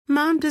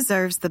Mom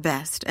deserves the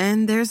best,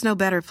 and there's no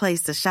better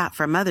place to shop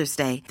for Mother's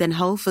Day than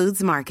Whole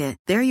Foods Market.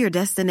 They're your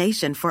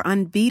destination for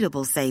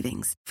unbeatable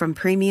savings, from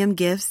premium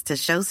gifts to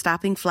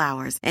show-stopping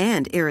flowers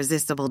and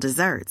irresistible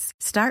desserts.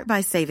 Start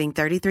by saving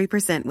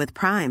 33% with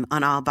Prime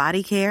on all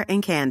body care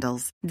and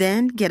candles.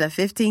 Then get a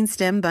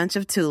 15-stem bunch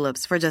of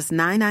tulips for just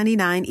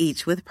 $9.99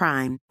 each with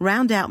Prime.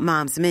 Round out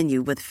Mom's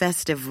menu with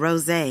festive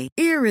rosé,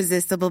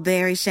 irresistible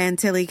berry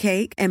chantilly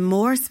cake, and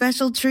more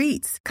special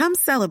treats. Come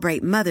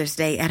celebrate Mother's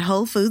Day at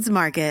Whole Foods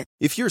Market.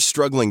 If you're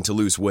struggling to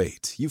lose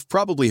weight, you've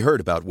probably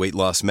heard about weight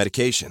loss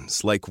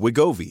medications like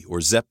Wegovy or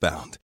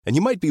Zepbound, and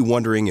you might be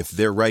wondering if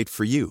they're right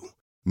for you.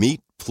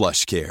 Meet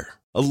PlushCare,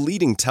 a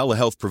leading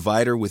telehealth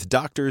provider with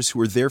doctors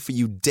who are there for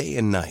you day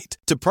and night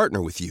to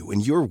partner with you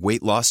in your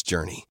weight loss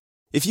journey.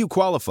 If you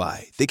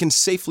qualify, they can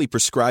safely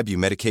prescribe you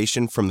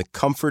medication from the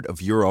comfort of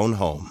your own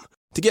home.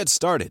 To get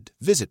started,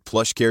 visit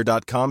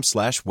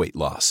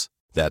plushcare.com/weightloss.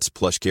 That's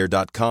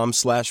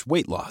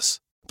plushcare.com/weightloss.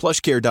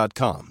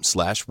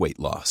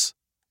 plushcare.com/weightloss.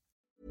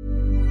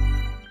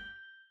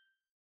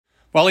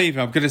 Well,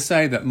 Eva, I'm going to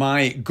say that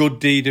my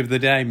good deed of the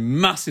day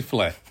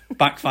massively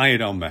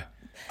backfired on me.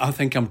 I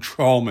think I'm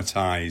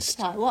traumatised.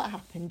 Oh, what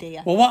happened,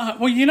 dear?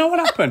 Well, you know what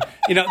happened?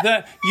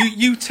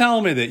 You tell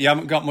me that you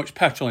haven't got much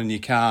petrol in your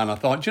car, and I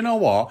thought, do you know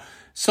what?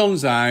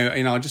 Sun's out,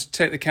 I'll just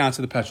take the car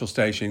to the petrol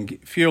station,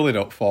 fuel it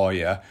up for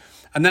you.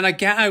 And then I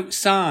get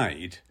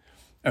outside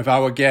of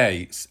our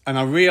gates, and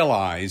I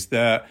realise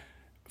that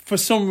for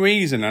some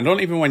reason, I don't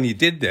even when you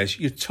did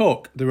this, you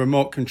took the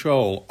remote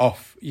control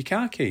off your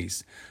car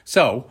keys.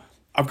 So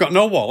I've got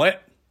no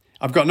wallet,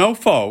 I've got no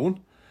phone,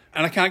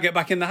 and I can't get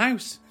back in the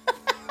house.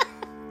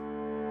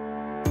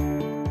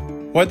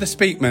 We're the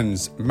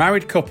Speakmans,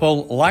 married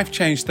couple, life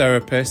change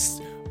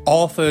therapists,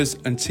 authors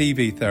and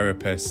TV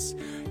therapists.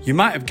 You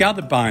might have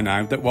gathered by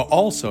now that we're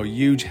also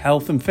huge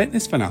health and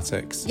fitness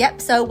fanatics. Yep,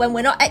 so when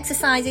we're not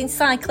exercising,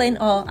 cycling,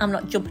 or I'm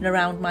not jumping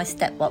around my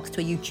step box to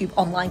a YouTube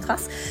online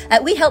class,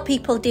 we help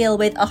people deal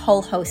with a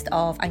whole host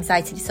of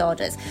anxiety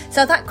disorders.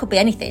 So that could be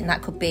anything.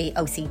 That could be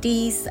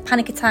OCDs,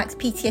 panic attacks,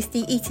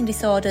 PTSD, eating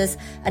disorders,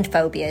 and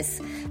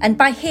phobias. And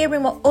by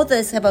hearing what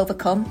others have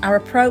overcome, our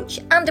approach,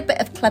 and a bit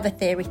of clever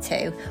theory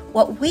too,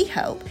 what we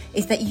hope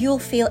is that you'll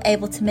feel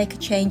able to make a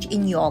change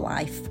in your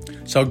life.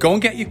 So go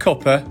and get your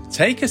cuppa,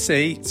 take a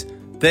seat.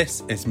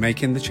 This is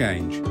Making the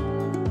Change.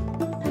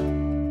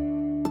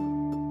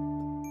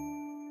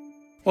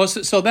 Well,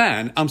 so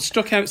then I'm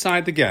stuck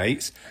outside the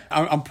gates.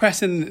 I'm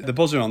pressing the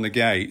buzzer on the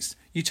gates.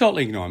 You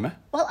totally ignore me.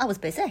 Well, I was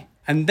busy.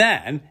 And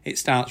then it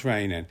starts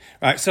raining.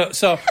 Right, so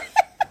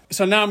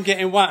now I'm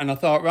getting wet, and I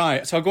thought,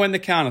 right. So I go in the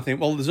car and I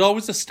think, well, there's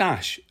always a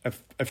stash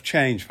of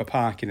change for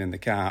parking in the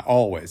car,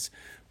 always.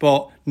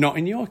 But not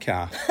in your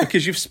car,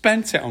 because you've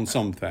spent it on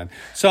something.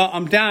 So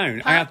I'm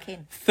down. Parking. I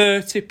had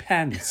 30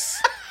 pence.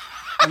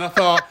 And I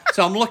thought,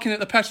 so I'm looking at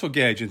the petrol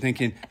gauge and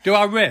thinking, do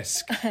I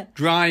risk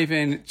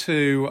driving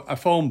to a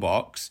phone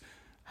box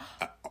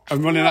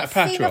and running out of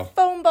petrol? I've not seen a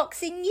phone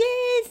box in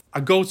years. I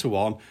go to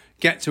one,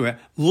 get to it,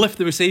 lift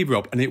the receiver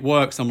up, and it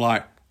works. I'm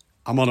like,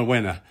 I'm on a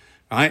winner,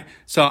 right?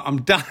 So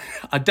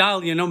I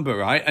dial your number,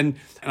 right? And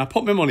I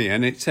put my money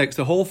in. It takes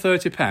the whole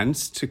 30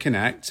 pence to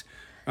connect.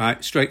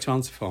 Right, straight to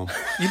answer phone.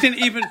 You didn't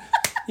even,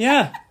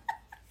 yeah.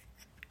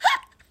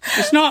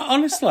 It's not,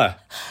 honestly.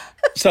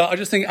 So I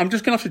just think I'm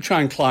just gonna have to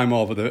try and climb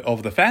over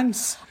the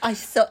fence. I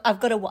so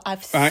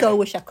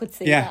wish I could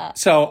see that.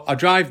 So I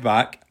drive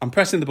back. I'm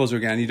pressing the buzzer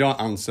again. You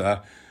don't answer,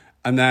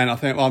 and then I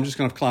think, well, I'm just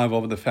gonna have to climb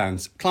over the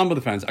fence. Climb over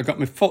the fence. I got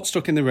my foot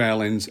stuck in the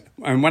railings,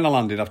 and when I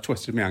landed, I've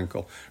twisted my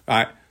ankle.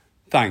 Right.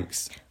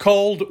 Thanks.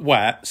 Cold,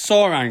 wet,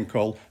 sore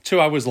ankle, 2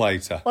 hours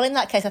later. Well, in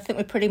that case, I think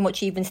we're pretty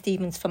much even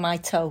Stevens for my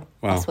toe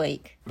last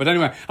week. But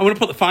anyway, I'm going to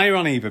put the fire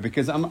on, Eva,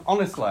 because I'm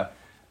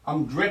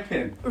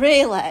dripping.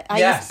 Really?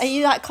 Yes. Are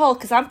you that cold?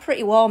 Because I'm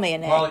pretty warm here,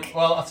 Nick.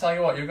 Well, I'll tell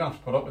you what, you're going to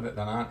have to put up with it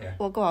then, aren't you?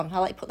 Well, go on. I'll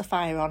let you put the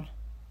fire on.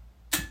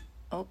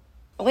 Oh,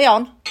 are we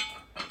on?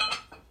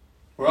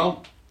 We're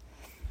on.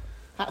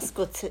 That's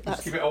good.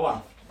 Let's give it a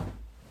whack.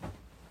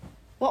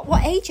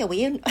 What age are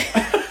we in?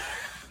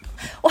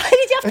 Why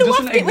did you have to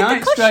waft it with the cushion? It doesn't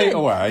ignite straight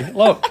away.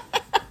 Look.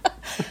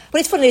 But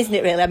it's funny, isn't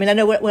it, really? I mean, I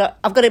know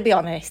I've got to be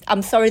honest.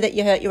 I'm sorry that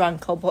you hurt your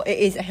ankle, but it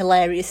is a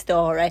hilarious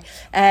story.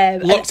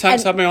 Look,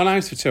 I've had my own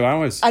house for 2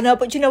 hours. I know,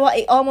 but you know what?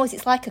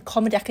 It's like a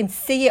comedy. I can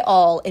see it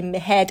all in my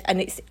head,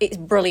 and it's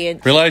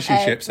brilliant.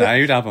 Relationships,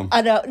 you'd have them.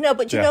 I know. No,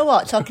 but you know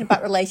what? Talking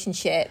about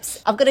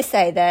relationships, I've got to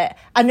say that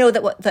I know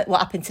that what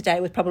happened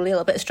today was probably a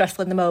little bit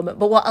stressful in the moment,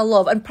 but what I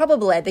love, and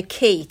probably the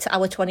key to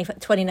our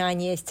 29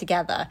 years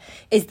together,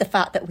 is the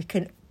fact that we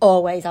can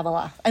always have a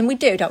laugh. And we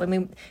do, don't we? I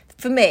mean,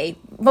 for me,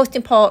 most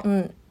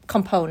important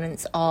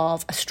components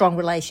of a strong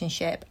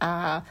relationship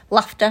are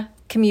laughter,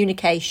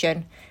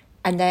 communication,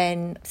 and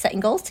then setting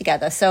goals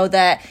together so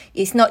that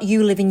it's not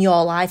you living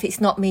your life,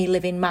 it's not me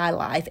living my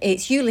life,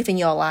 it's you living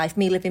your life,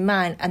 me living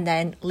mine, and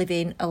then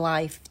living a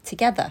life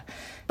together.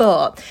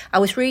 But I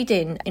was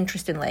reading,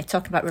 interestingly,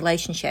 talking about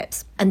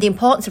relationships and the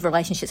importance of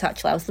relationships,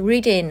 actually. I was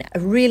reading a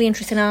really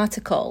interesting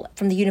article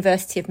from the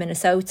University of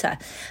Minnesota.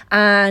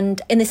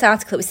 And in this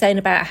article, it was saying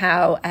about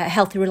how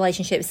healthy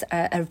relationships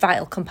are a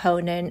vital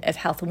component of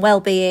health and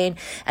well-being,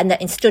 and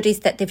that in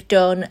studies that they've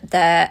done,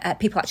 that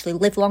people actually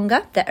live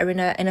longer, that are in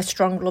a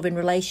strong, loving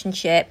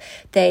relationship.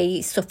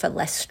 They suffer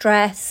less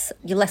stress.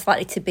 You're less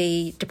likely to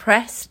be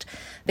depressed,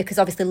 because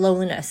obviously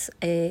loneliness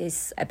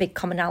is a big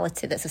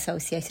commonality that's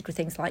associated with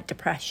things like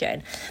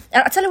depression.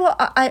 And I'll tell you what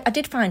I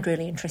did find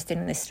really interesting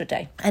in this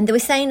study. And they were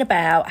saying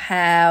about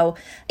how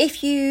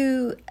if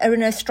you are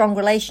in a strong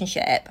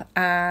relationship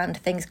and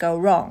things go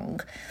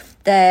wrong,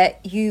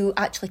 that you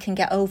actually can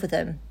get over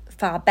them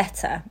far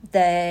better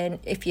than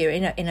if you're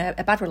in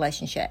a bad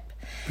relationship.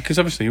 Because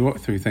obviously you work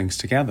through things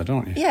together,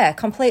 don't you? Yeah,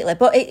 completely.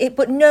 But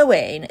but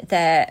knowing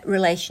that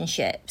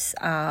relationships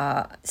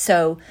are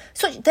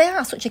they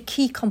are such a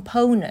key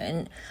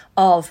component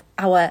of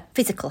our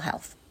physical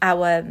health,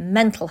 our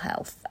mental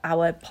health,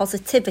 our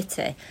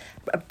positivity,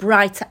 a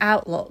brighter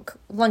outlook,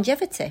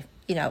 longevity,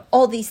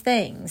 all these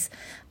things.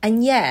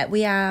 And yet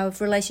we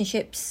have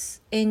relationships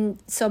in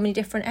so many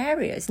different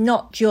areas,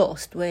 not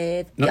just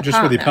with your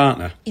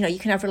partner. You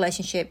can have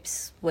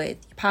relationships with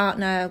your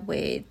partner,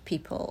 with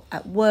people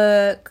at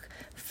work,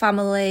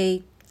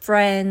 family,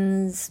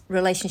 friends,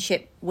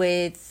 relationship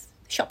with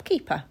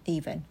shopkeeper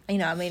even. I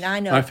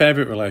know. My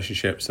favourite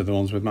relationships are the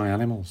ones with my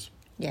animals.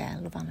 Yeah,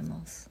 I love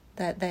animals.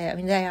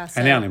 They are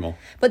so... Any animal.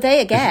 But they,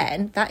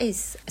 again, that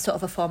is sort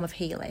of a form of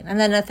healing. And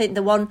then I think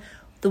the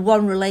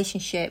one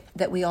relationship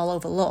that we all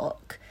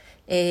overlook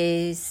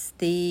is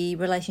the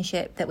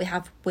relationship that we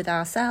have with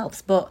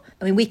ourselves. But,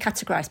 we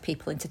categorise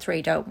people into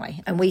three, don't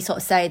we? And we sort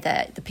of say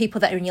that the people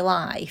that are in your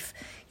life,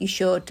 you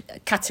should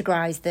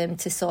categorise them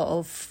to sort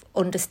of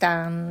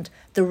understand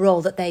the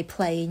role that they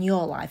play in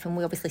your life. And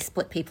we obviously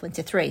split people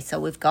into three. So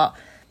we've got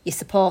your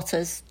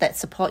supporters that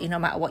support you no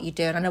matter what you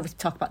do. And I know we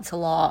talk about this a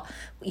lot.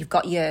 You've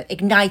got your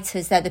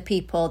igniters. They're the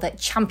people that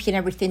champion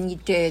everything you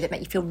do, that make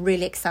you feel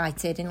really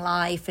excited in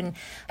life. And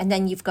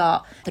then you've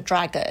got the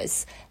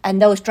draggers. And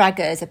those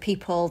draggers are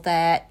people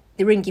that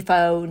they ring your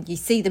phone, you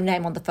see their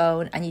name on the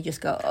phone, and you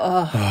just go,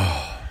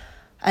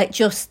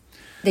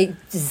 they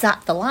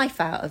zap the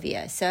life out of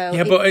you. So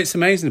yeah, but it's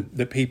amazing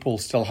that people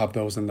still have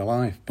those in their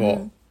life.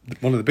 But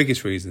one of the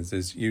biggest reasons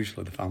is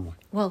usually the family.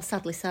 Well,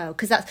 sadly so,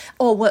 because that's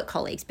all work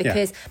colleagues.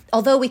 Because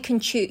although we can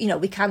choose,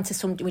 we can to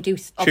some, we do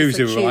choose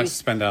who we like to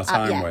spend our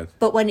time with.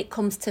 But when it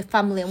comes to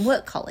family and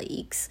work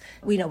colleagues,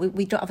 we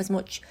don't have as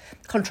much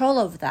control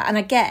over that. And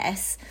I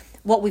guess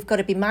what we've got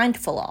to be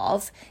mindful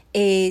of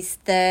is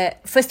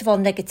that, first of all,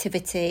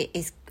 negativity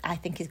is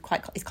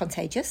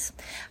contagious,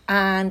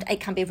 and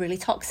it can be really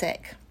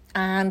toxic.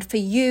 And for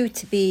you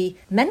to be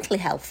mentally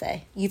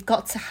healthy, you've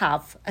got to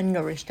have a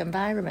nourished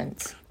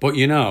environment. But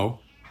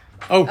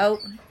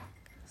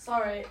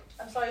Sorry,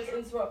 I'm sorry to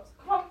interrupt.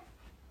 Come on.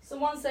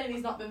 Someone's saying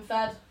he's not been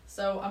fed,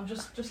 so I'm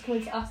just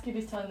coming to ask if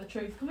he's telling the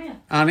truth. Come here.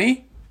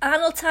 Annie?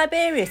 Arnold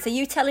Tiberius, are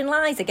you telling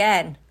lies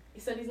again? He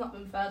said he's not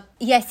been fed.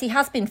 Yes, he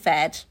has been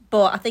fed,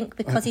 but I think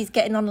because he's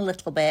getting on a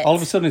little bit. All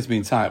of a sudden he's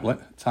been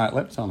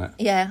tight-lipped on it.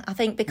 Yeah, I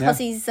think because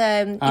he's...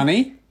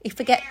 Annie? He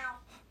forget...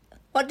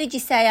 What did you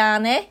say,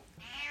 Arnie?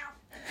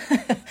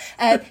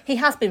 He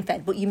has been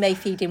fed, but you may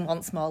feed him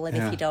once more, Liv,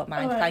 if you don't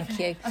mind. Thank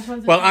you.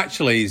 Well,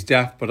 actually, he's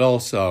deaf, but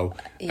also,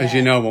 as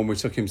you know, when we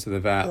took him to the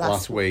vet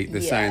last week,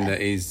 they're saying that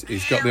he's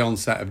got the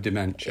onset of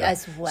dementia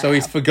as well. So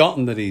he's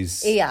forgotten that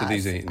he's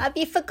eaten. Have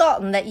you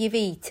forgotten that you've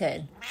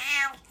eaten?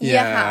 Yes. You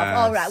have.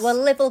 All right. Well,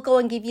 Liv will go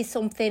and give you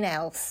something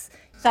else.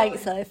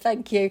 Thanks, Liv.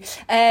 Thank you.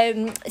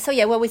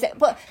 Where was it?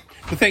 But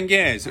the thing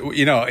is,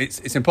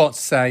 it's important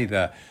to say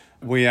that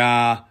we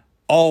are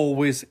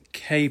always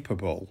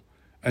capable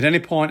at any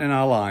point in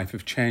our life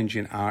of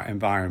changing our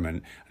environment.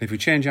 And if we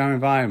change our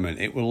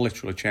environment, it will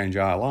literally change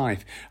our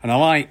life. And I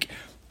like,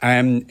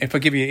 if I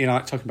give you,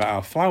 like talking about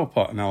our flower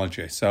pot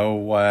analogy. So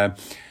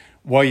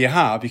where you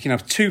can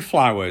have two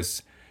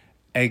flowers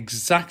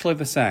exactly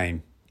the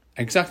same,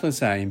 and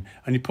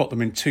you put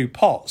them in two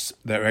pots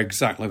that are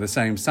exactly the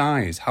same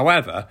size.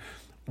 However,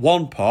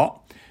 one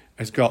pot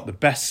has got the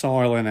best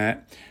soil in it,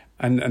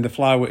 and the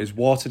flower is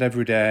watered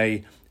every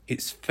day,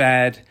 it's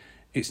fed,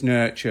 it's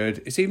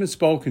nurtured, it's even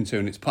spoken to,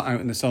 and it's put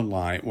out in the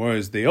sunlight.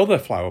 Whereas the other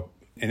flower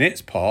in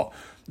its pot,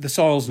 the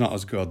soil's not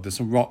as good. There's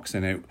some rocks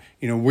in it.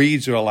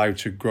 Weeds are allowed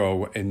to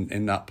grow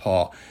in that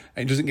pot.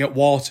 It doesn't get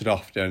watered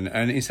often.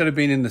 And instead of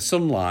being in the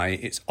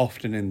sunlight, it's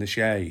often in the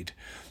shade.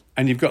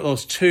 And you've got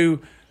those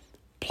two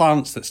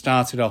plants that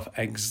started off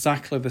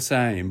exactly the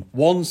same.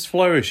 One's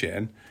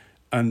flourishing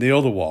and the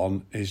other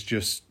one is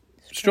just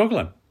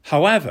struggling.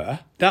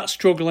 However, that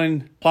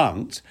struggling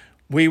plant,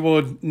 we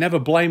would never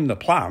blame the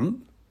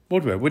plant,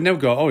 would we? We'd never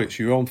go, oh, it's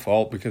your own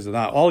fault because of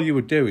that. All you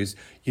would do is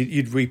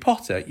you'd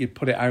repot it, you'd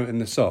put it out in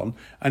the sun,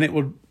 and it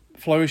would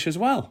flourish as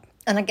well.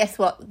 And I guess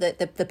what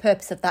the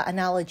purpose of that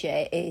analogy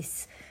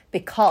is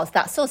because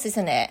that's us,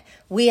 isn't it?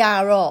 We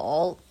are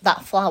all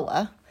that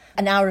flower,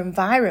 and our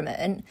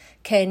environment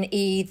can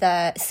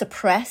either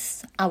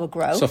suppress our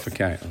growth,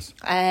 Suffocate us.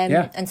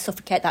 and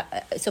suffocate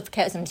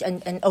us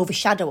and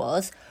overshadow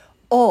us,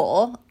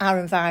 or our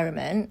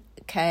environment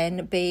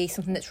can be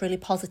something that's really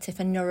positive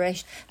and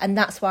nourished. And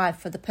that's why,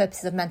 for the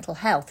purposes of mental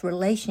health,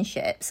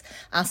 relationships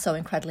are so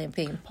incredibly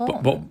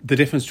important. But the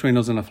difference between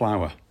us and a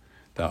flower,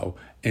 though,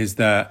 is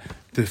that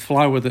the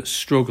flower that's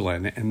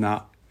struggling in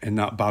that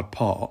bad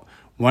pot,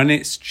 when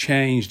it's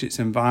changed its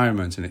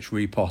environment and it's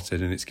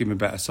repotted and it's given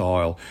better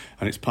soil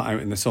and it's put out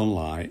in the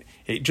sunlight,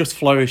 it just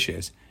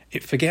flourishes.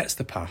 It forgets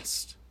the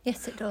past.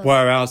 Yes, it does.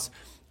 Whereas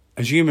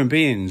as human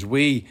beings,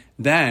 we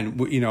then,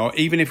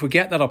 even if we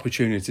get that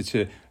opportunity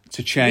to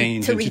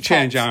change and to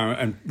change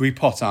and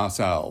repot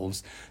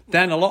ourselves,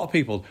 then a lot of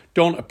people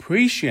don't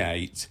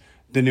appreciate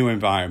the new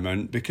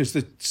environment because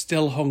they're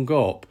still hung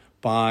up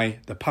by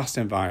the past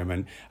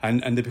environment,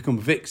 and they become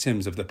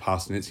victims of the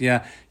past. And it's,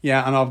 and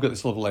I've got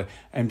this lovely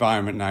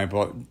environment now,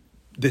 but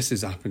this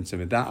has happened to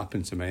me, that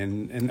happened to me,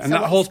 and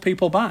that holds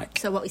people back.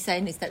 So what we're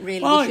saying is that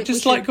really we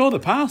should let go of the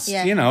past.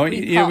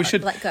 Yeah, we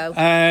should let go.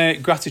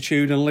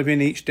 Gratitude and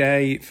living each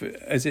day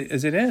as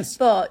it is.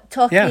 But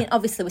talking,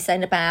 obviously, we're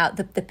saying about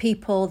the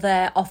people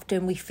that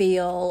often we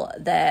feel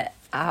that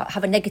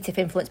have a negative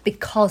influence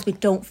because we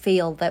don't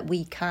feel that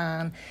we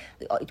can't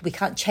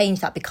change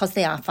that because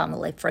they are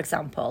family, for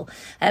example.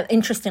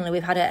 Interestingly,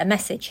 we've had a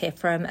message here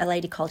from a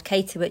lady called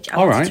Katie, which I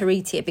wanted to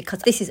read to you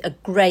because this is a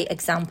great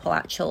example,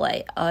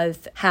 actually,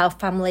 of how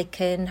family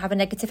can have a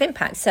negative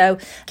impact. So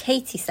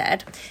Katie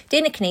said,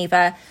 "Dear Nick and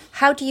Eva,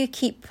 how do you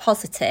keep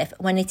positive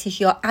when it is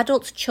your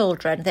adult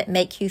children that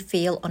make you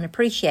feel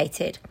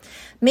unappreciated?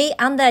 Me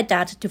and their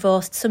dad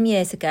divorced some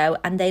years ago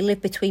and they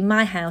live between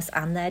my house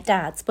and their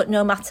dad's. But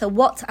no matter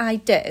what I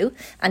do,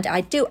 and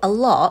I do a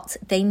lot,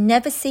 they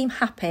never seem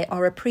happy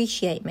or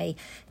appreciate me.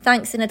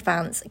 Thanks in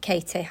advance,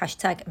 Katie,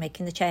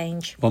 #making the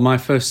change." Well, my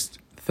first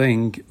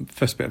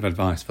bit of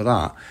advice for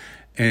that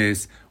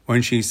is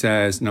when she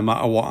says, no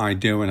matter what I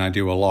do, and I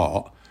do a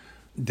lot,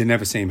 they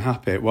never seem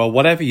happy. Well,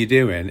 whatever you're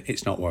doing,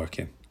 it's not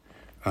working.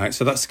 Right?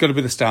 So that's got to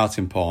be the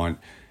starting point.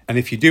 And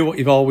if you do what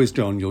you've always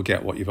done, you'll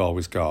get what you've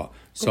always got.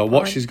 So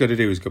what she's got to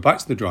do is go back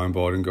to the drawing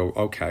board and go,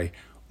 okay,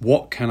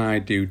 what can I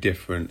do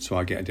different so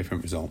I get a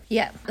different result?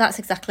 Yeah, that's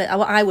exactly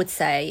what I would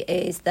say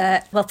is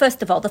that, well,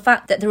 first of all, the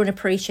fact that they're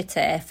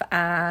unappreciative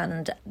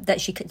and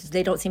that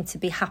they don't seem to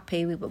be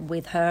happy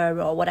with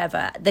her or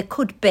whatever, there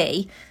could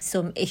be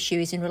some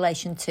issues in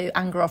relation to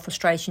anger or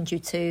frustration due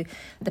to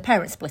the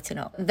parents splitting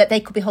up that they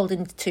could be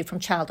holding to from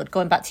childhood.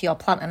 Going back to your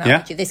plant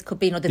analogy, this could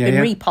be, they've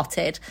been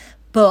repotted,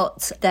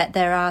 but that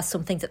there are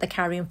some things that they're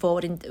carrying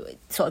forward in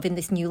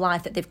this new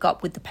life that they've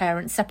got with the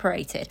parents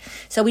separated.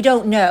 So we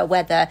don't know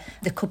whether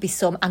there could be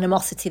some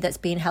animosity that's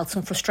being held,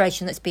 some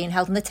frustration that's being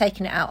held, and they're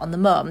taking it out on the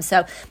mum.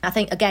 So I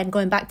think, again,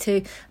 going back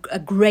to a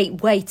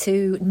great way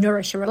to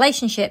nourish a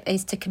relationship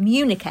is to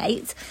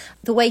communicate.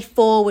 The way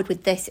forward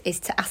with this is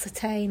to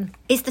ascertain,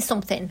 is there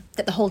something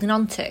that they're holding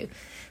on to?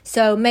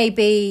 So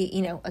maybe,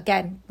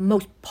 again,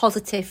 most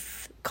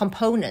positive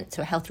component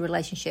to a healthy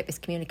relationship is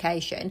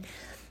communication.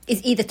 Is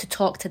either to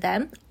talk to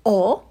them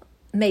or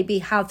maybe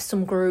have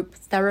some group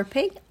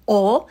therapy,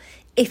 or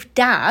if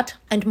dad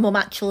and mum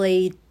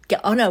actually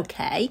get on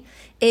okay,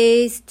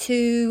 is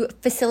to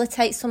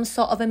facilitate some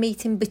sort of a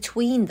meeting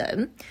between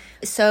them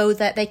so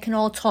that they can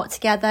all talk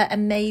together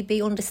and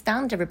maybe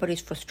understand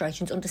everybody's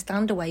frustrations,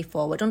 understand a way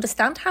forward,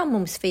 understand how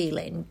mum's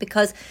feeling,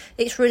 because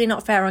it's really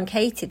not fair on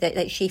Katie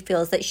that she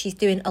feels that she's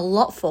doing a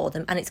lot for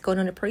them and it's going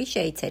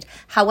unappreciated.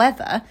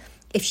 However,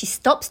 if she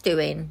stops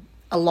doing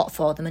a lot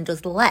for them and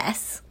does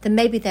less, then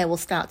maybe they will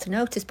start to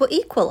notice. But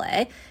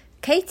equally,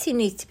 Katie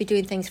needs to be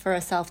doing things for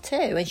herself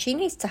too, and she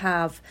needs to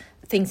have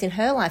things in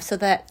her life so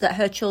that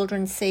her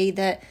children see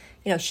that,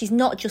 she's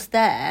not just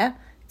there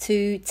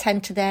to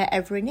tend to their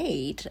every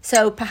need.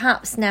 So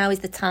perhaps now is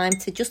the time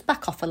to just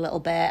back off a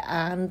little bit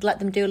and let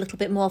them do a little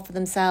bit more for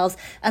themselves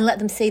and let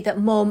them see that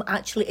mum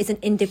actually is an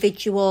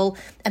individual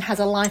and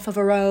has a life of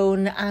her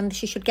own, and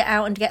she should get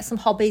out and get some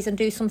hobbies and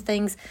do some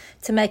things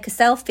to make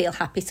herself feel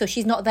happy. So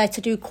she's not there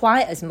to do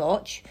quite as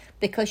much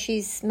because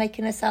she's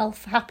making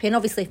herself happy. And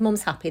obviously if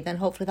mum's happy, then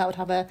hopefully that would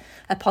have a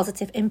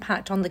positive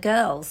impact on the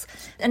girls.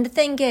 And the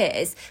thing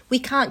is, we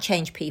can't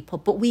change people,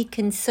 but we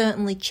can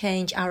certainly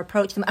change our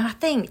approach to them. And I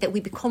think that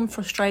we become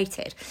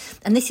frustrated.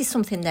 And this is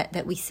something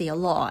that we see a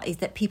lot, is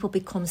that people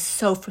become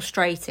so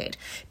frustrated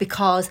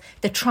because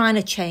they're trying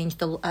to change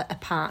a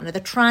partner,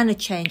 they're trying to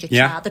change a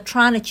child, they're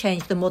trying to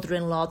change the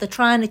mother-in-law, they're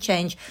trying to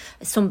change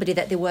somebody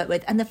that they work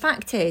with. And the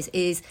fact is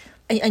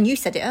and you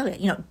said it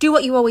earlier, do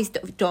what you always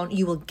done,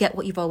 you will get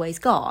what you've always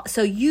got.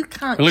 So you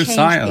can't change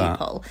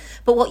people.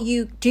 But what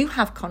you do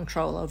have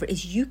control over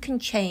is you can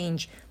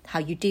change how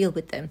you deal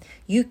with them.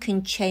 You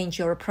can change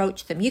your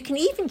approach to them. You can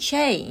even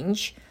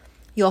change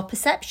your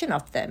perception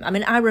of them. I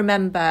mean, I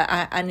remember,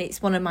 and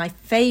it's one of my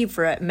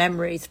favourite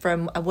memories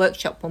from a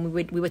workshop when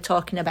we were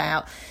talking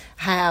about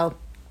how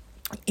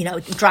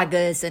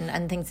draggers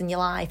and things in your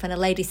life, and a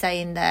lady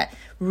saying that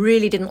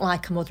really didn't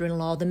like her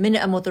mother-in-law. The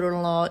minute her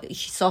mother-in-law,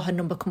 she saw her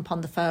number come up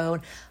on the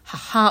phone, her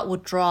heart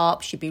would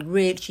drop. She'd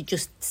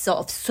just sort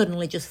of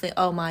suddenly just think,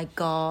 oh my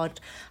God,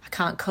 I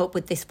can't cope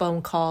with this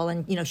phone call.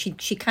 And,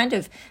 she kind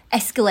of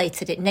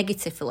escalated it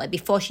negatively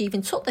before she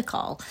even took the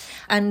call.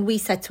 And we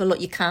said to her,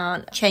 look, you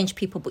can't change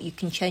people, but you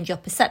can change your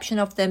perception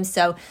of them.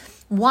 So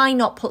why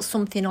not put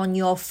something on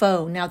your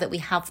phone now that we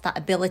have that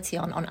ability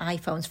on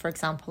iPhones, for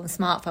example, and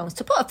smartphones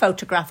to put a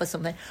photograph or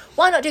something?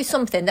 Why not do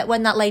something that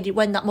when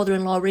that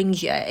mother-in-law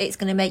rings you, it's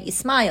going to make you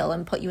smile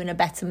and put you in a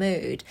better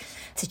mood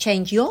to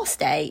change your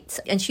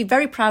state? And she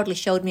very proudly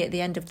showed me at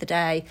the end of the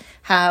day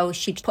how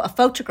she'd put a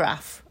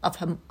photograph of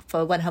her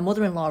for when her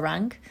mother-in-law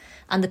rang,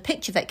 and the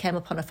picture that came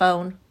up on her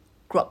phone,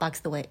 Grotbags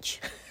the Witch.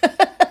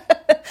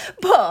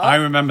 But I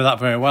remember that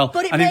very well.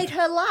 But it made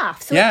her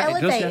laugh, so it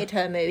elevated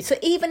her mood. So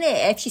even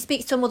if she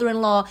speaks to her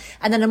mother-in-law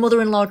and then her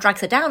mother-in-law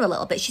drags her down a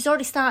little bit, she's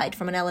already started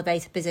from an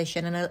elevated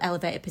position and an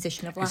elevated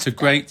position of laughter. It's a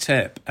great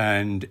tip.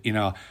 And,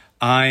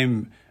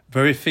 I'm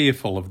very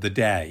fearful of the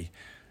day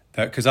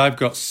that, because I've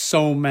got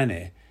so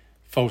many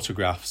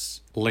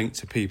photographs linked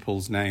to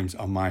people's names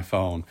on my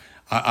phone.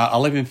 I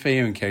live in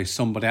fear in case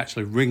somebody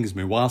actually rings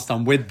me whilst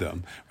I'm with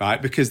them,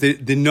 right? Because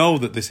they know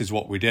that this is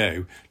what we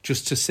do,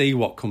 just to see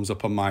what comes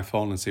up on my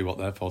phone and see what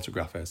their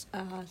photograph is.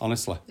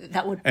 Honestly.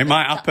 It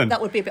might happen. That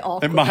would be a bit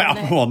awkward. It might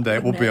happen one day.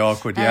 It would be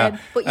awkward, yeah.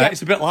 But yeah.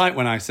 It's a bit like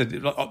when I said,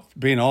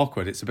 being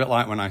awkward, it's a bit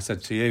like when I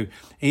said to you,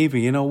 Eva,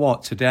 you know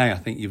what? Today I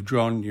think you've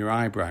drawn your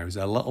eyebrows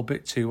a little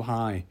bit too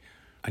high.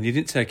 And you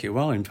didn't take it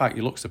well. In fact,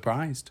 you look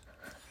surprised.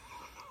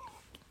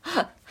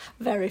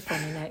 Very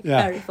funny, Nick.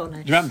 Yeah. Very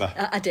funny. Do you remember?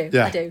 I do.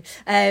 Yeah. I do.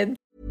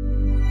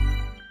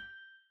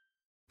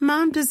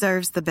 Mom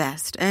deserves the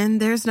best, and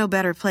there's no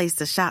better place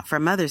to shop for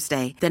Mother's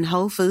Day than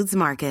Whole Foods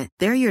Market.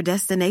 They're your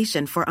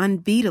destination for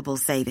unbeatable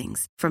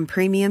savings, from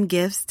premium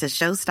gifts to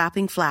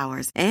show-stopping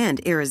flowers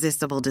and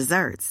irresistible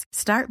desserts.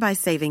 Start by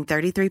saving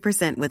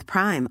 33% with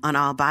Prime on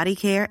all body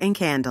care and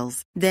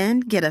candles.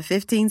 Then get a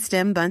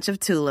 15-stem bunch of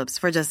tulips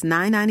for just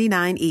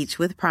 $9.99 each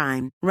with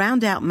Prime.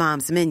 Round out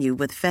Mom's menu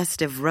with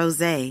festive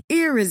rosé,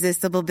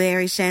 irresistible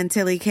berry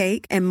chantilly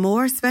cake, and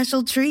more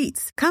special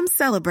treats. Come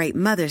celebrate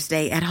Mother's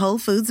Day at Whole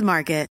Foods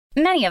Market.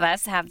 Many of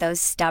us have those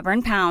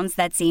stubborn pounds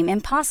that seem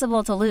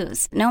impossible to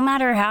lose, no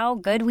matter how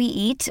good we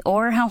eat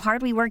or how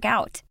hard we work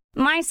out.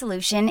 My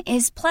solution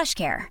is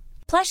PlushCare.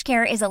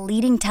 PlushCare is a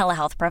leading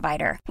telehealth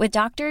provider with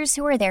doctors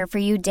who are there for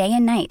you day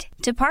and night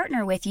to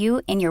partner with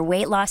you in your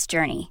weight loss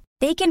journey.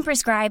 They can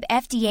prescribe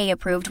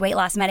FDA-approved weight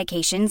loss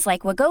medications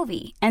like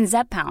Wegovy and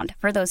Zepbound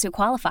for those who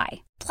qualify.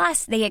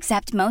 Plus, they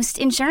accept most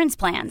insurance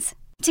plans.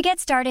 To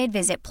get started,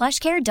 visit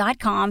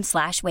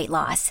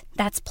plushcare.com/weightloss.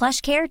 That's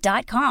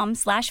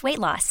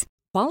plushcare.com/weightloss.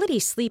 Quality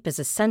sleep is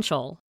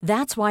essential.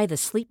 That's why the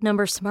Sleep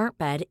Number Smart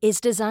Bed is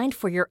designed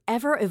for your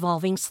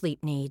ever-evolving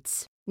sleep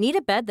needs. Need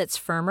a bed that's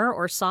firmer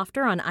or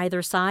softer on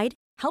either side?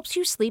 Helps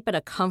you sleep at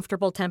a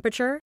comfortable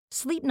temperature?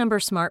 Sleep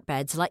Number Smart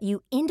Beds let you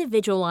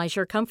individualize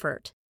your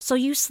comfort, so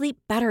you sleep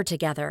better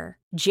together.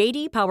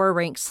 J.D. Power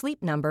ranks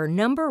Sleep Number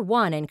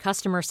 #1 in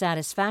customer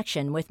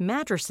satisfaction with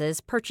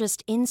mattresses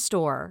purchased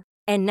in-store.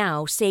 And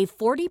now, save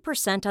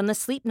 40% on the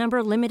Sleep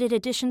Number Limited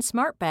Edition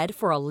Smart Bed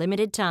for a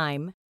limited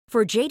time.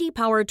 For J.D.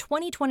 Power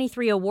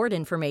 2023 award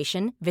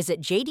information, visit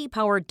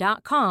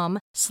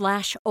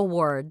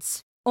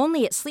jdpower.com/awards.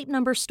 Only at Sleep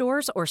Number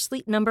stores or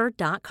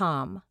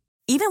sleepnumber.com.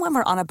 Even when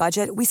we're on a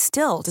budget, we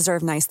still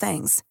deserve nice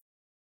things.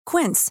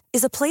 Quince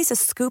is a place to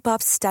scoop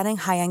up stunning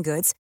high-end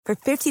goods for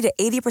 50 to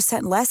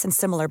 80% less than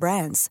similar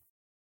brands.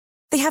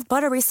 They have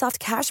buttery soft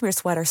cashmere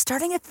sweaters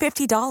starting at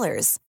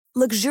 $50,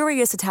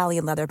 luxurious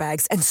Italian leather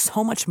bags, and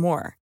so much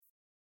more.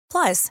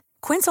 Plus,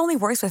 Quince only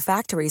works with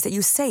factories that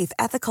use safe,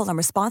 ethical, and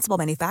responsible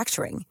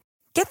manufacturing.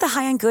 Get the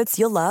high-end goods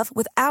you'll love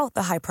without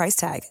the high price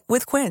tag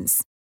with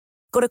Quince.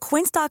 Go to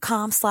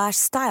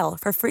quince.com/style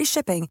for free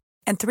shipping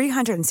and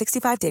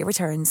 365-day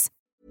returns.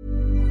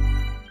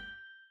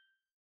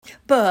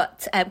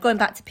 But going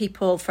back to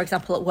people, for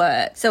example, at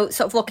work, so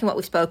sort of looking at what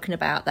we've spoken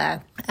about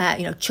there,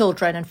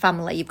 children and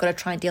family, you've got to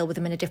try and deal with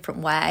them in a different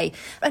way.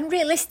 And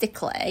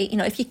realistically,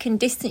 if you can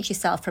distance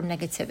yourself from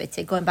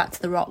negativity, going back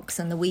to the rocks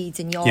and the weeds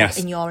in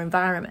your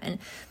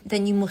environment,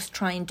 then you must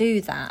try and do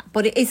that.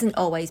 But it isn't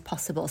always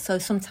possible. So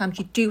sometimes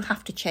you do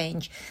have to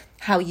change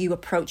how you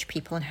approach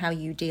people and how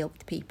you deal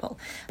with people.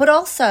 But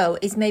also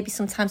is maybe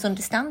sometimes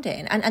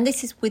understanding. And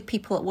this is with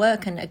people at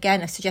work. And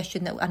again, a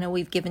suggestion that I know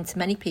we've given to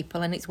many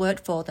people and it's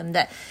worked for them,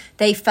 that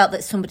they felt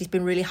that somebody's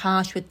been really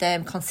harsh with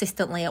them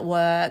consistently at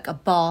work, a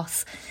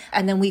boss.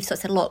 And then we've sort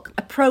of said, look,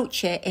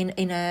 approach it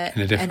in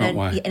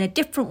a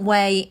different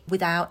way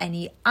without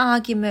any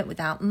argument,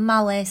 without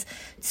malice.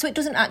 So it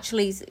doesn't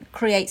actually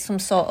create some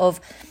sort of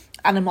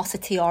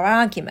animosity or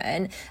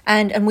argument,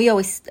 and we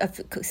always have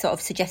sort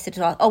of suggested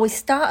always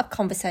start a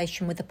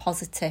conversation with a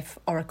positive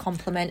or a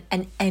compliment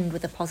and end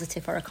with a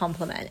positive or a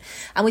compliment.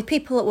 And with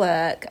people at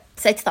work,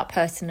 say to that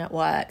person at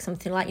work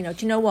something like, do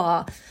you know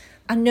what?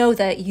 I know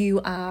that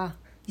you're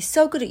you're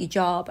so good at your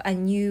job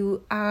and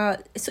you are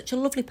such a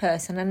lovely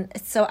person. And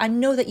so I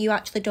know that you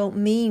actually don't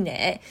mean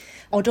it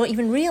or don't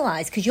even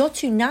realise, because you're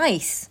too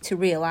nice to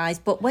realise.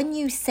 But when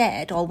you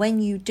said, or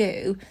when you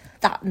do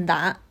that and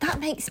that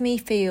makes me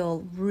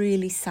feel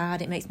really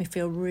sad. It makes me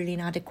feel really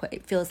inadequate.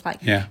 It feels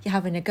like you're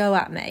having a go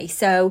at me.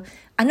 So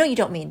I know you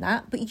don't mean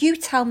that, but you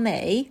tell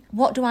me,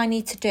 what do I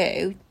need to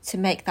do to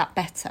make that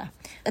better?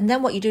 And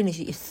then what you're doing is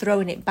you're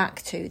throwing it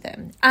back to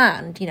them.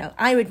 And, you know,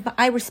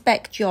 I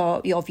respect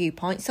your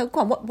viewpoint. So go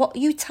on, what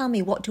you tell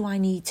me, what do I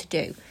need to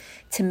do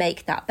to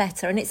make that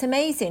better? And it's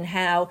amazing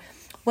how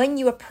when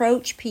you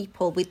approach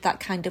people with that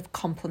kind of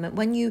compliment,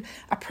 when you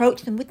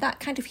approach them with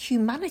that kind of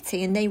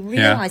humanity and they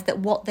realise that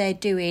what they're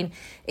doing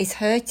is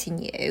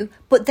hurting you,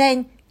 but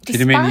then despite Did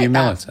you mean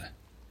humility? That,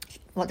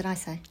 what did I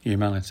say?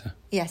 Humility.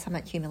 Yes, I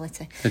meant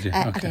humility. Did you?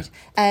 Okay.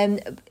 I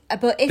did.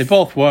 But if, they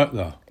both work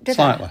though,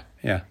 slightly.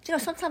 Yeah. Do you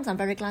know, sometimes I'm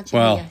very glad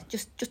you're here.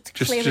 Just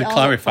to clear it all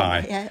clarify.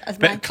 up. Yeah,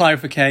 bit of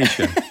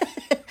clarification.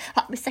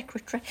 Like my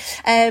secretary.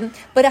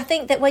 But I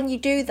think that when you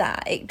do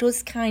that, it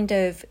does kind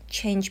of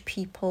change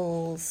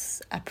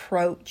people's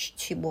approach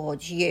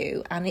towards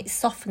you, and it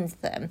softens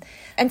them.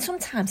 And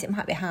sometimes it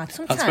might be hard.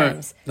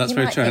 Sometimes that's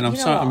very true. And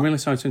I'm really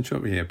sorry to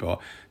interrupt you here, but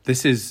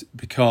this is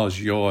because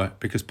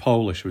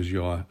Polish was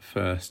your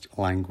first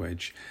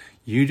language.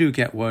 You do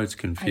get words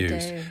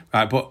confused,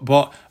 I do. Right?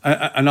 But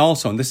and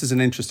also, and this is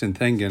an interesting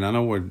thing, and I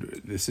know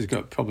this has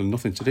got probably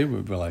nothing to do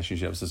with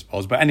relationships, I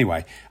suppose. But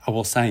anyway, I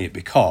will say it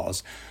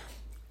because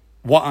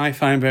what I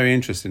find very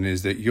interesting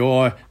is that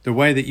the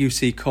way that you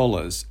see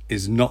colours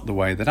is not the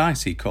way that I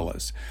see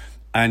colours,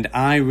 and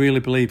I really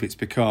believe it's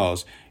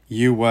because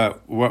you were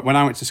when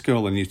I went to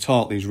school and you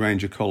taught these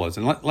range of colours,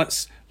 and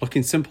let's look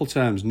in simple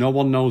terms. No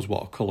one knows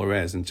what a colour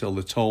is until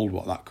they're told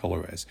what that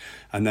colour is,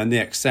 and then they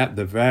accept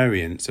the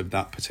variants of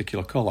that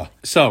particular colour.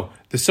 So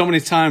there's so many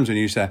times when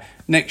you say,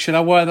 Nick, should I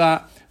wear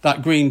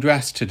that green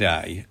dress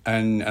today?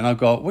 And I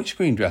go, which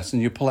green dress?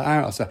 And you pull it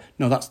out. I say,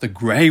 no, that's the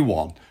grey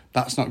one.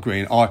 That's not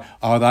green. Or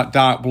that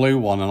dark blue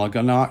one. And I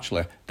go, no,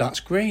 actually, that's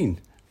green.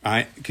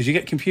 Right? Because you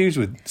get confused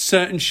with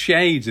certain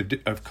shades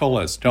of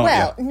colours, don't you?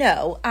 Well,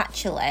 no,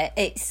 actually,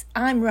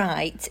 I'm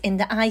right in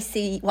that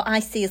what I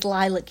see as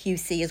lilac, you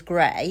see as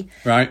grey.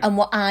 Right. And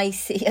what I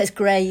see as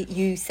grey,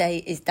 you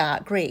say is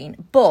dark green.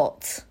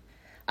 But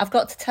I've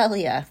got to tell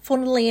you,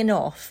 funnily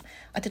enough,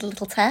 I did a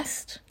little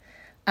test.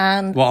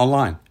 And what,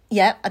 online?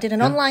 Yeah, I did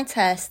an online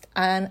test,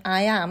 and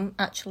I am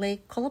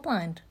actually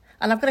colourblind.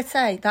 And I've got to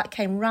say, that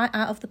came right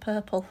out of the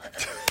purple.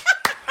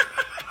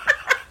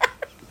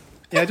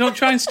 Yeah, don't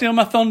try and steal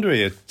my thunder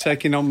here,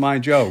 taking on my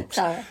jokes.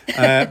 Sorry.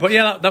 But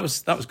yeah, that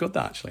was good,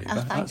 actually.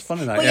 That's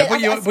funny,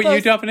 that. But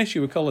you do have an issue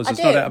with colours, there's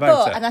no doubt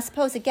about it. And I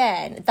suppose,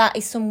 again, that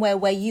is somewhere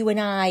where you and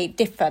I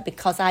differ,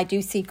 because I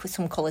do see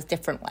some colours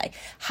differently.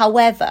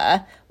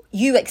 However,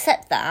 you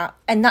accept that,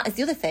 and that is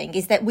the other thing,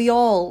 is that we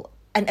all...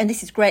 And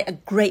this is a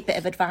great bit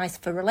of advice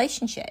for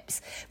relationships.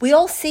 We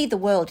all see the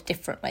world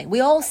differently. We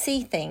all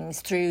see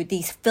things through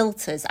these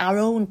filters, our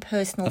own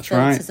personal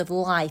filters of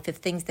life, of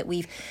things that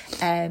we've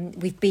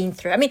been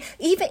through. I mean,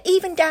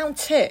 even down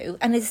to,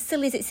 and as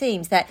silly as it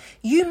seems, that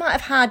you might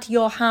have had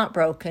your heart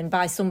broken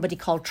by somebody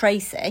called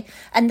Tracy,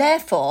 and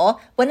therefore,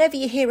 whenever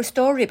you hear a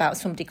story about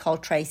somebody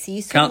called Tracy,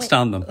 you can't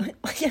stand them.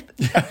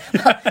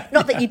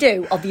 Not that you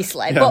do,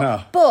 obviously,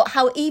 but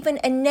how even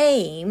a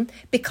name,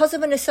 because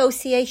of an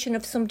association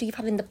of somebody you've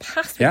had in the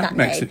past with that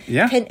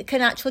name,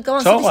 can actually go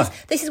on. Totally. So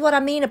this is what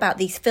I mean about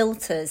these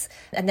filters,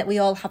 and that we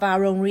all have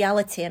our own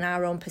reality and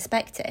our own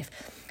perspective.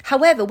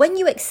 However, when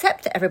you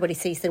accept that everybody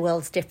sees the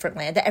world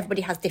differently and that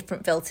everybody has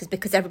different filters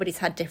because everybody's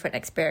had different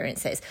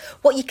experiences,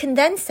 what you can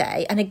then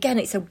say, and again,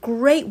 it's a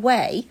great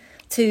way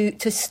to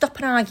stop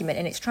an argument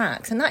in its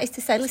tracks, and that is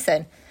to say,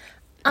 listen,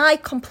 I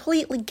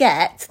completely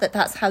get that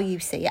that's how you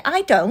see it.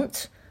 I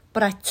don't.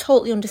 But I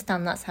totally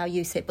understand that's how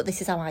you see it, but this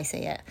is how I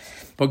see it.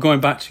 But going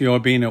back to your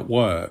being at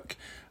work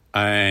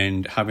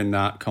and having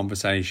that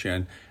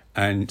conversation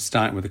and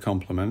starting with a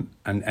compliment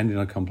and ending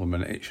on a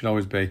compliment, it should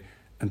always be,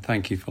 and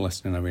thank you for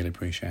listening, I really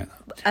appreciate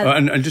that.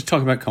 And just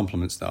talking about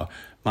compliments, though,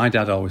 my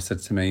dad always said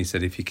to me, he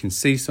said, if you can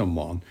see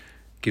someone,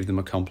 give them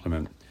a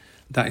compliment.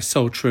 That is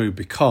so true,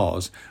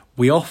 because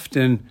we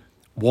often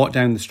walk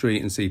down the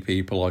street and see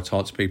people or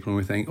talk to people and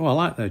we think, oh, I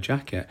like their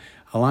jacket.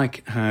 I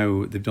like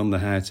how they've done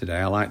their hair today.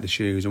 I like the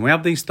shoes. And we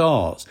have these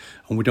thoughts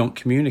and we don't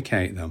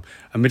communicate them.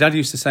 And my dad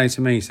used to say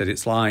to me, he said,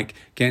 it's like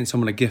getting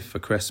someone a gift for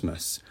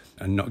Christmas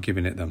and not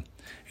giving it them.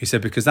 He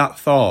said, because that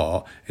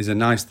thought is a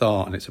nice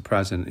thought and it's a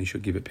present and you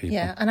should give it people.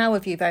 Yeah, and our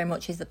view very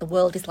much is that the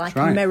world is like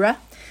a mirror.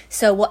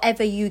 So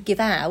whatever you give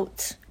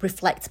out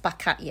reflects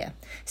back at you.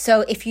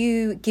 So if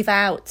you give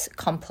out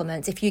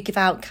compliments, if you give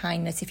out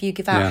kindness, if you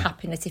give out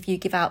happiness, if you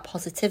give out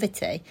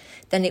positivity,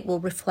 then it will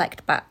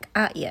reflect back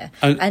at you.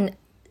 And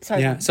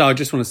sorry. Yeah, so I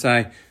just want to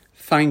say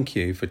thank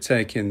you for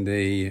taking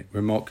the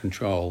remote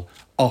control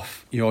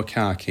off your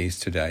car keys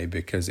today,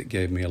 because it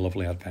gave me a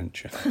lovely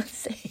adventure.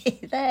 See,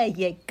 there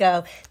you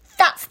go.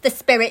 That's the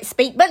spirit,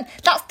 Speakman.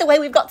 That's the way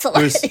we've got to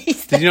learn these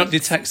things. Did you not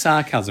detect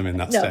sarcasm in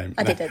that statement?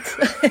 I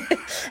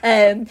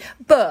didn't.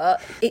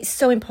 But it's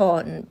so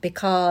important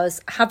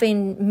because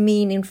having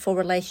meaningful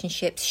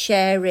relationships,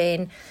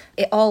 sharing,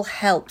 it all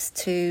helps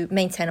to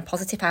maintain a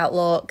positive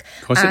outlook.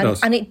 Of course it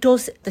does. And it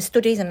does, the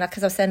studies, and like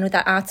as I was saying with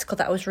that article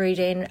that I was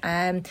reading,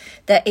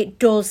 that it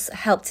does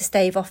help to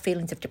stave off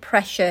feelings of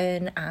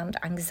depression and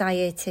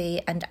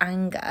anxiety and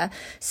anger.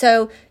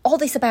 So all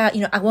this about,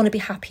 I want to be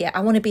happier, I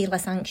want to be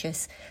less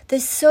anxious.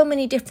 There's so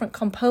many different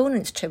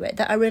components to it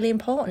that are really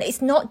important.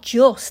 It's not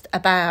just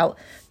about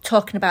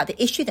talking about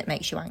the issue that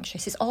makes you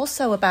anxious. It's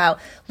also about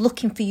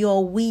looking for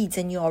your weeds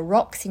and your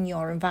rocks in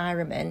your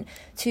environment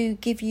to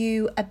give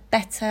you a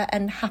better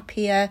and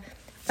happier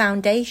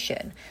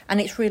foundation.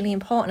 And it's really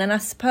important. And I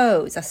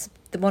suppose that's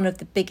one of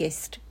the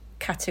biggest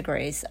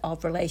categories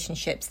of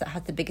relationships that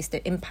have the biggest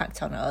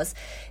impact on us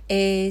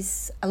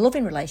is a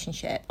loving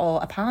relationship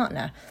or a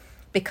partner,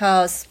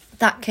 because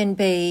that can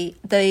be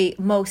the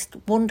most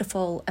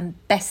wonderful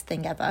and best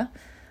thing ever,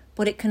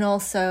 but it can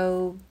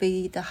also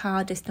be the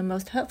hardest and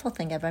most hurtful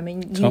thing ever. I mean,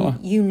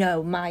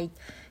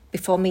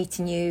 before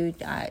meeting you,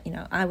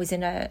 I was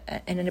in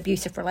an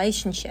abusive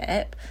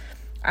relationship,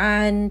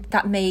 and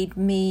that made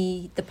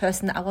me the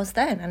person that I was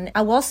then. And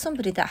I was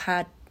somebody that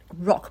had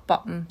rock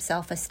bottom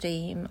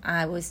self-esteem.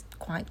 I was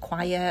quite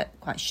quiet,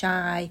 quite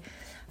shy,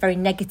 very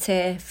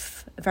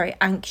negative, very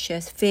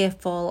anxious,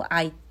 fearful.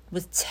 I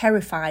was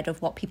terrified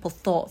of what people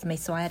thought of me,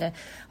 so I had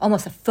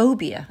almost a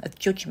phobia of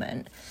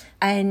judgment.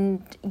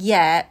 And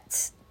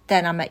yet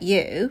then I met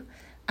you,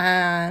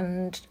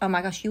 and oh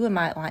my gosh, you were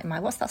my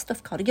what's that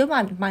stuff called? You're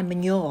my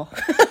manure.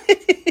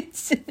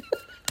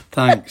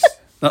 Thanks.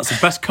 That's the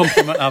best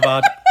compliment I've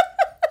had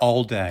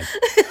all day.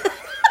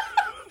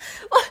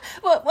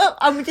 Well,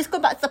 I'm just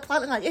going back to the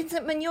plant. Like,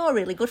 isn't manure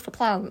really good for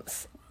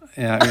plants?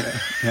 Yeah.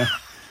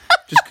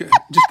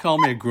 Just call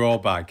me a grow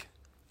bag.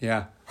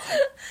 Yeah.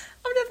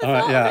 I've never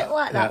thought of it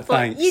like that, but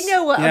thanks. You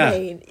know what I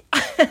mean.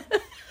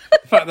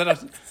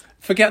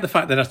 Forget the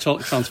fact that I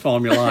totally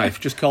transform your life.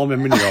 Just call me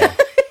manure.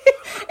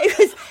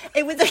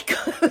 It was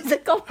a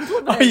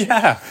compliment. Oh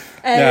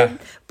yeah.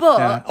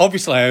 But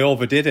obviously I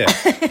overdid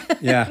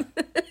it. Yeah.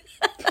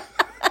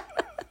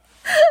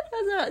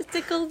 That's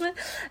tickled me.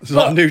 There's a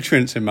lot of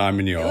nutrients in my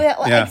manure.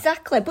 Yeah,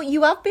 exactly. But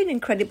you have been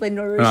incredibly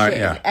nourishing. Right,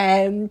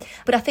 yeah.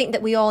 But I think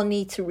that we all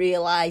need to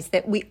realise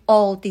that we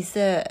all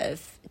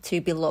deserve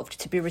to be loved,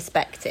 to be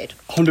respected.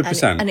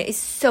 100%. And it is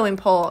so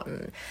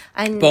important.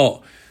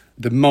 But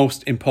the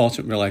most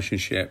important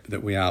relationship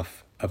that we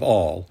have of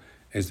all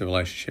is the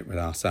relationship with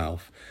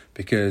ourselves.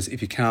 Because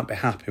if you can't be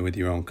happy with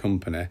your own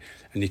company,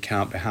 and you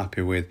can't be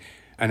happy with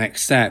and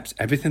accept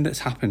everything that's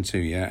happened to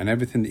you and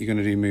everything that you're going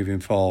to do moving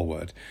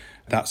forward,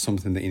 that's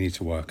something that you need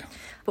to work on.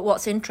 But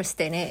what's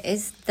interesting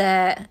is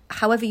that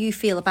however you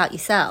feel about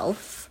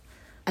yourself,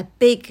 a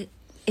big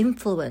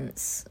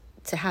influence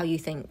to how you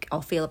think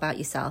or feel about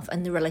yourself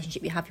and the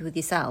relationship you have with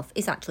yourself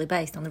is actually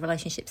based on the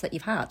relationships that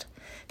you've had.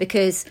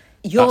 Because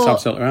that's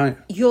absolutely right.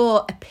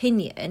 Your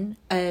opinion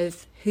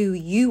of who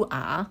you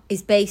are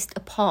is based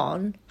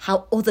upon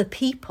how other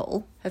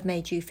people have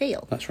made you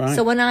feel. That's right.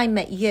 So when I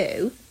met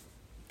you,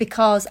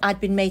 because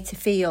I'd been made to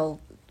feel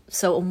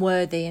so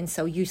unworthy and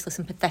so useless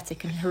and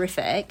pathetic and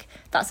horrific,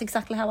 that's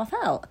exactly how I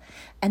felt.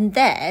 And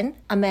then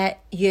I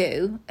met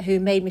you, who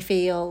made me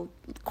feel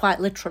quite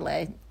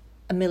literally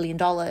 $1 million.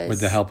 With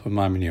the help of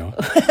my manure.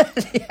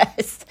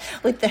 Yes,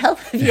 with the help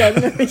of your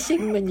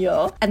nourishing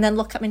manure. And then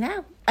look at me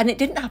now. And it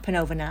didn't happen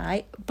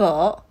overnight,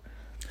 but...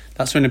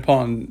 That's an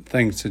important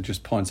thing to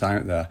just point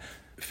out there.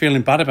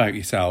 Feeling bad about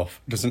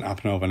yourself doesn't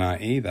happen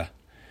overnight either.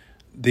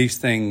 These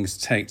things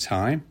take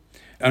time.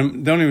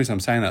 And the only reason I'm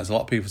saying that is a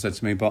lot of people said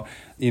to me, but,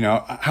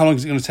 how long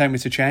is it going to take me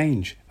to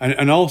change?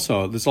 And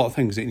also, there's a lot of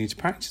things that you need to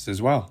practice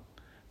as well.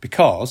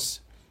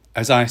 Because,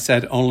 as I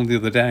said only the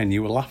other day, and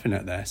you were laughing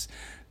at this,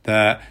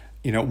 that,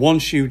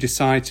 once you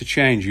decide to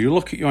change, you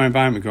look at your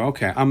environment and go,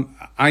 okay,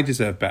 I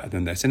deserve better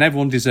than this. And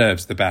everyone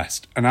deserves the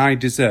best. And I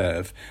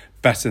deserve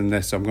better than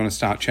this, so I'm going to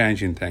start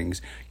changing things.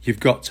 You've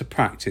got to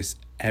practice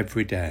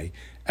every day,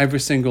 every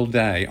single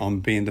day, on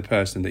being the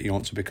person that you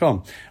want to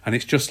become. And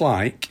it's just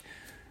like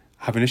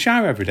having a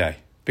shower every day,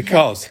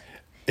 because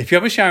if you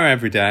have a shower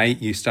every day,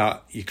 you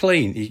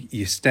clean,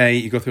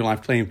 you go through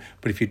life clean.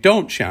 But if you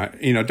don't shower,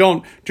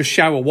 don't just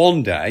shower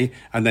one day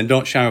and then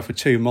don't shower for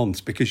 2 months,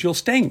 because you'll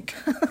stink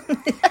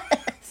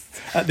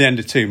at the end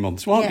of 2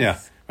 months, won't you?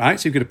 Right,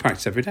 so you've got to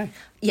practice every day.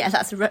 Yeah,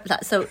 that's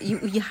so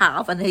you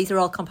have, and these are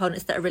all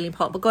components that are really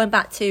important. But going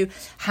back to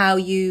how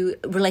you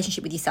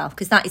relationship with yourself,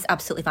 because that is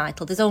absolutely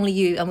vital. There's only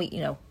you,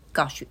 and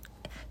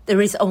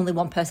there is only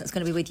one person that's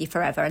going to be with you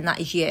forever, and that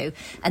is you.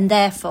 And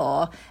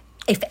therefore,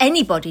 if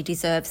anybody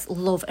deserves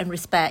love and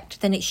respect,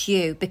 then it's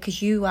you,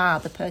 because you are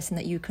the person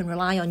that you can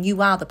rely on.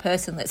 You are the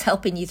person that's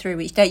helping you through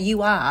each day.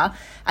 You are,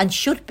 and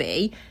should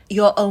be,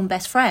 your own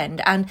best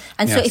friend. And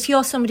so if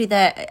you're somebody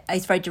that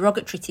is very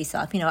derogatory to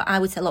yourself, I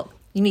would say, look,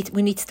 We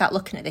need to start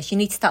looking at this. You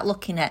need to start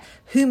looking at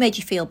who made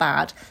you feel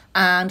bad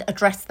and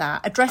address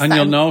that. And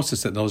you'll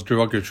notice that those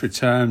derogatory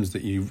terms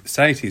that you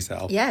say to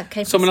yourself,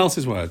 came someone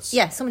else's words.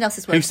 Yeah, someone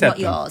else's words, not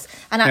yours.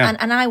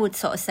 And I would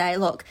sort of say,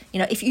 look,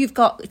 if you've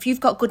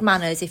got good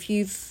manners, if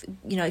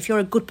you're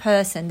a good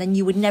person, then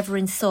you would never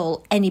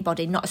insult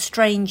anybody, not a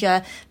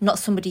stranger, not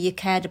somebody you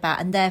cared about,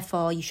 and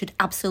therefore you should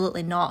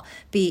absolutely not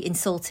be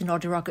insulting or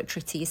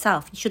derogatory to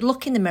yourself. You should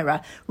look in the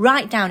mirror,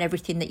 write down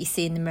everything that you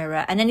see in the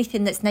mirror and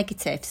anything that's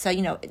negative.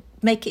 So,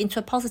 make it into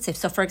a positive.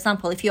 So, for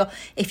example,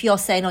 if you're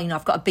saying,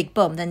 I've got a big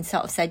bum, then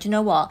sort of say, do you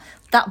know what?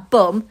 That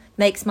bum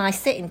makes my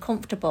sitting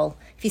comfortable.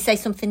 If you say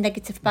something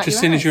negative about just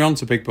your soon eyes. as you're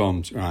onto big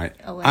bums, right?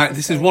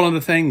 This is one of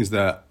the things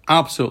that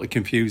absolutely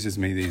confuses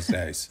me these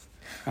days,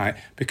 right?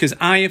 Because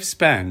I have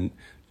spent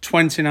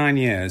 29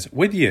 years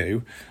with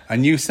you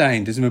and you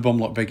saying, does my bum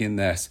look big in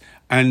this?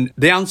 And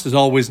the answer is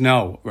always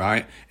no,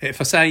 right?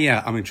 If I say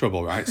yeah, I'm in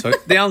trouble, right? So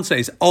the answer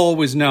is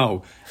always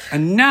no.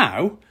 And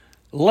now,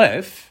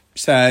 Liv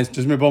says,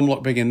 does my bum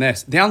look big in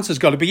this? The answer's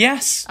got to be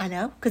yes. I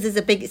know, because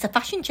it's a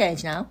fashion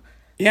change now.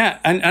 Yeah,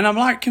 and I'm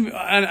like... Is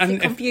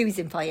it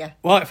confusing for you?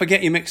 Well, if I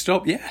get you mixed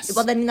up, yes.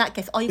 Well, then in that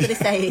case, all you've got to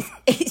say is,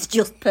 it's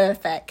just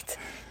perfect.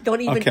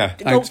 Don't even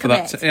thanks for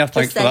that.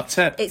 Thanks for that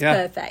tip. It's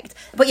perfect.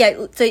 But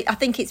so I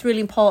think it's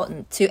really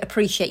important to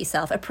appreciate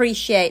yourself.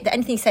 Appreciate that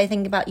anything you say,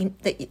 anything about you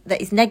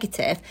that is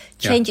negative,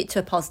 change it to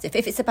a positive.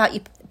 If it's about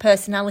your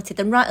personality,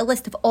 then write a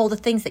list of all the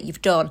things that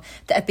you've done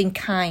that have been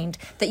kind,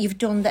 that you've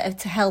done that are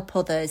to help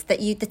others,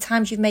 the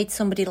times you've made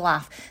somebody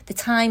laugh, the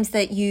times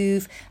that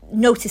you've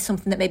noticed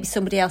something that maybe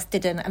somebody else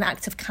didn't, an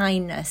act of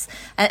kindness,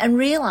 and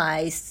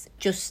realise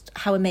just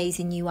how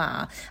amazing you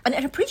are, and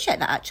appreciate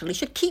that. Actually, you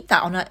should keep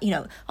that on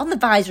the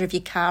visor of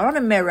your car, on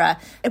a mirror.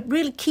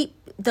 Really keep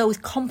those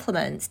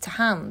compliments to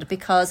hand,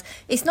 because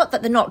it's not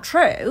that they're not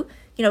true.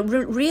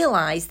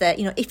 Realise that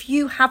if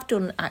you have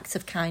done acts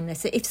of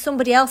kindness, if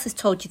somebody else has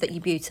told you that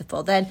you're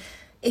beautiful, then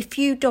if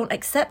you don't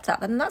accept that,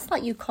 then that's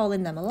like you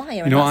calling them a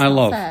liar. What I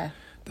love? Fair.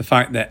 The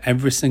fact that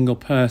every single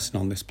person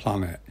on this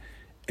planet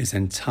is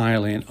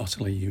entirely and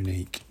utterly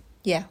unique.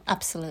 Yeah,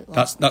 absolutely.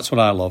 That's what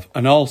I love.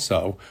 And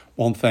also,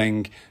 one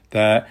thing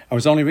that I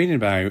was only reading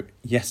about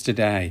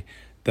yesterday,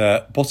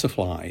 that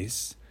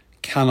butterflies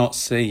cannot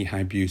see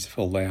how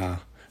beautiful they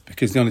are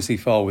because they only see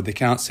forward. They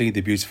can't see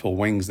the beautiful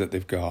wings that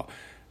they've got,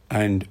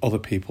 and other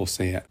people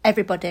see it.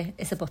 Everybody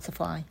is a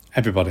butterfly.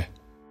 Everybody.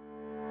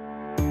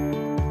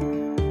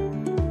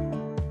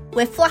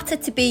 We're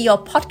flattered to be your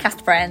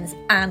podcast friends,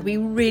 and we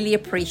really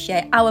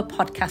appreciate our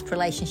podcast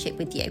relationship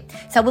with you.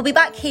 So we'll be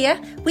back here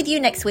with you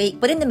next week.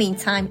 But in the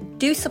meantime,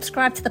 do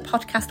subscribe to the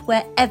podcast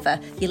wherever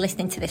you're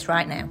listening to this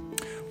right now.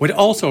 We'd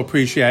also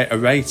appreciate a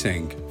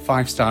rating,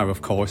 5-star,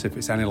 of course. If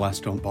it's any less,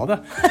 don't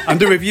bother.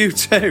 And a review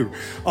too.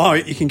 Or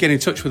you can get in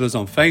touch with us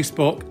on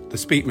Facebook, The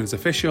Speakmans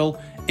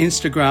Official,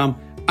 Instagram,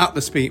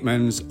 @The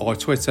Speakmans, or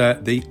Twitter,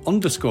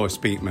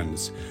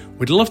 _Speakmans.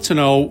 We'd love to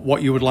know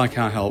what you would like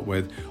our help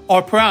with,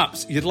 or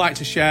perhaps you'd like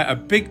to share a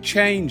big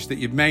change that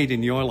you've made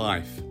in your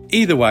life.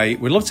 Either way,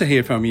 we'd love to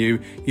hear from you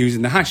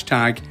using the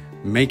hashtag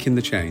Making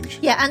the Change.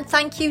 Yeah, and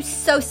thank you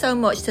so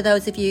much to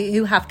those of you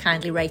who have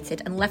kindly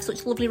rated and left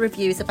such lovely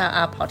reviews about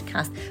our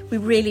podcast. We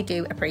really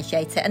do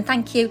appreciate it. And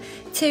thank you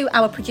to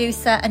our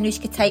producer,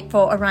 Anushka Tate,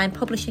 for Orion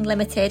Publishing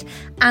Limited,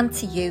 and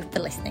to you for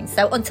listening.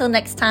 So until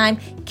next time,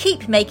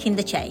 keep making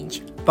the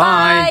change.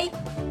 Bye.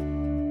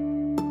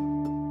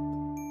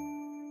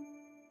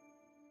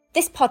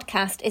 This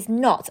podcast is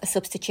not a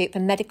substitute for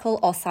medical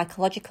or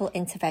psychological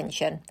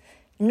intervention,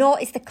 nor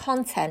is the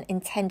content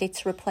intended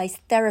to replace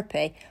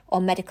therapy or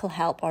medical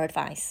help or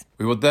advice.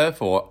 We would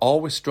therefore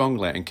always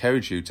strongly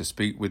encourage you to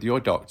speak with your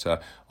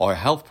doctor or a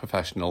health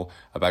professional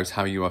about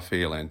how you are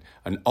feeling,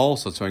 and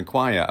also to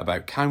inquire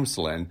about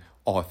counselling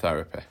or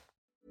therapy.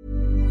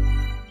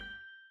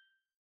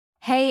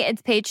 Hey,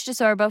 it's Paige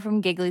DeSorbo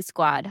from Giggly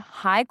Squad.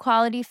 High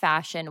quality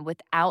fashion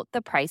without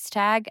the price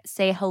tag.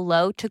 Say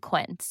hello to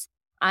Quince.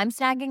 I'm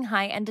snagging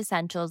high-end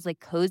essentials like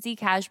cozy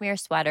cashmere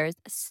sweaters,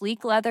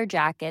 sleek leather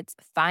jackets,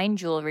 fine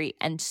jewelry,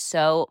 and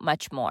so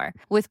much more.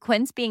 With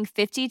Quince being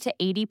 50 to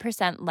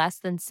 80% less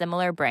than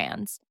similar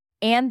brands.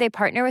 And they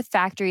partner with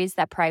factories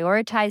that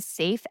prioritize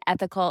safe,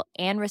 ethical,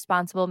 and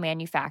responsible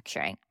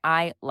manufacturing.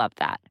 I love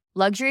that.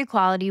 Luxury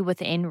quality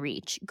within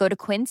reach. Go to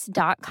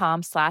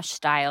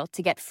quince.com/style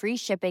to get free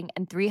shipping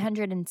and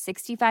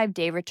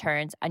 365-day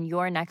returns on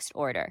your next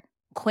order.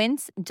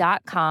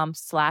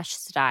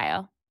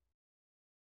 Quince.com/style.